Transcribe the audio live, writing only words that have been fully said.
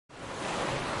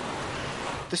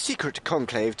The secret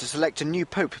conclave to select a new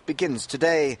pope begins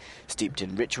today. Steeped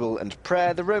in ritual and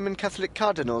prayer, the Roman Catholic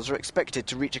cardinals are expected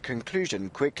to reach a conclusion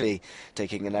quickly,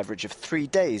 taking an average of 3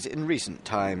 days in recent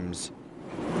times.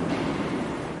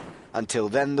 Until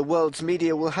then, the world's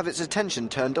media will have its attention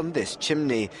turned on this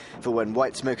chimney, for when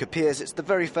white smoke appears, it's the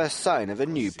very first sign of a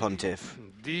new pontiff.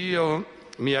 Dio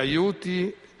mi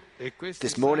aiuti.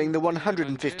 This morning, the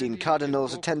 115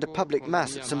 cardinals attend a public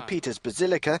mass at St. Peter's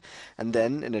Basilica, and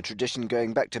then, in a tradition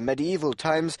going back to medieval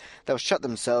times, they'll shut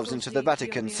themselves into the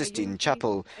Vatican Sistine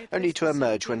Chapel, only to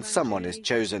emerge when someone is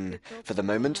chosen. For the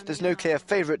moment, there's no clear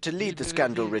favourite to lead the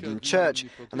scandal-ridden church,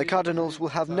 and the cardinals will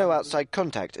have no outside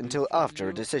contact until after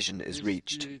a decision is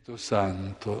reached.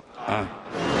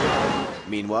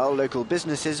 Meanwhile, local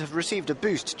businesses have received a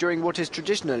boost during what is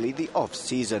traditionally the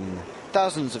off-season.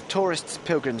 Thousands of tourists,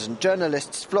 pilgrims and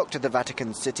journalists flocked to the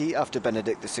Vatican City after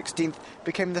Benedict XVI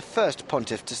became the first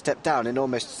pontiff to step down in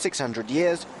almost 600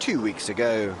 years 2 weeks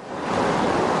ago.